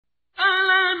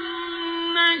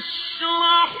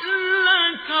نشرح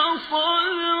لك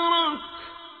صدرك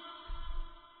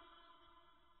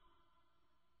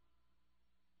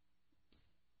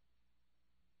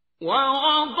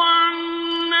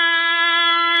ووضعنا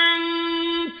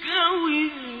عنك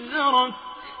وزرك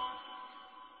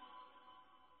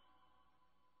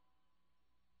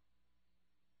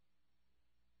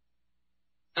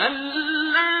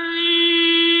الذي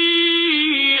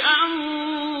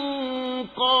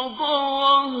أنقض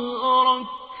ظهرك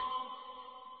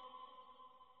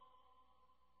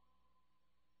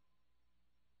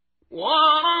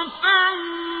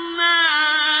ورفعنا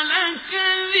لك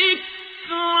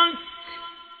ذكرك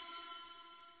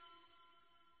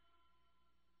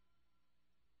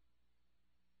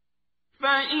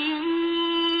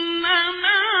فإن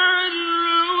مع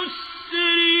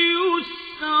العسر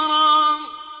يسرا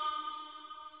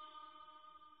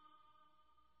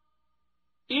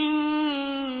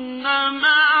إن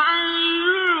مع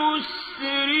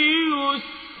العسر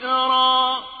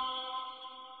يسرا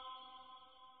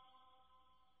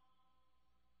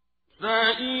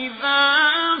فإذا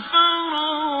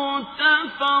فرغت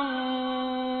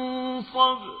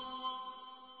فانصب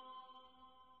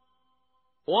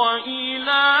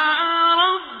وإلى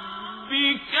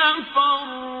ربك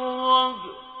فارغب.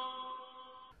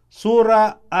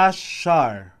 Sura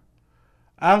Ash-Shar,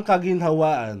 ang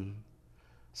kaginhawaan.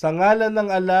 Sa ngalan ng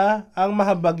Allah, ang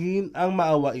mahabagin, ang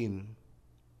maawain.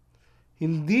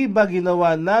 Hindi ba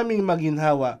ginawa naming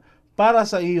maginhawa para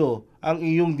sa iyo ang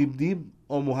iyong dibdib,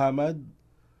 O Muhammad?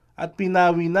 At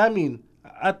pinawi namin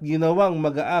at ginawang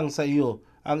magaang sa iyo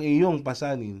ang iyong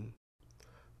pasanin,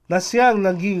 na siyang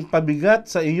naging pabigat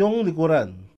sa iyong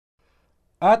likuran.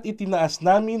 At itinaas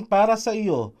namin para sa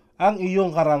iyo ang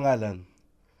iyong karangalan.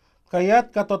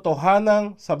 Kaya't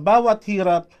katotohanan sa bawat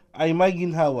hirap ay may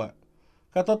ginhawa.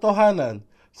 Katotohanan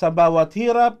sa bawat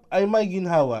hirap ay may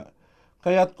ginhawa.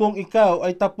 Kaya't kung ikaw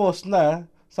ay tapos na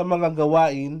sa mga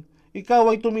gawain,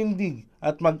 ikaw ay tumindig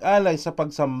at mag-alay sa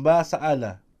pagsamba sa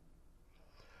Allah.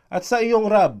 At sa iyong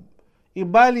Rab,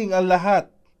 ibaling ang lahat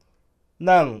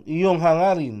ng iyong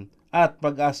hangarin at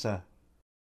pag-asa.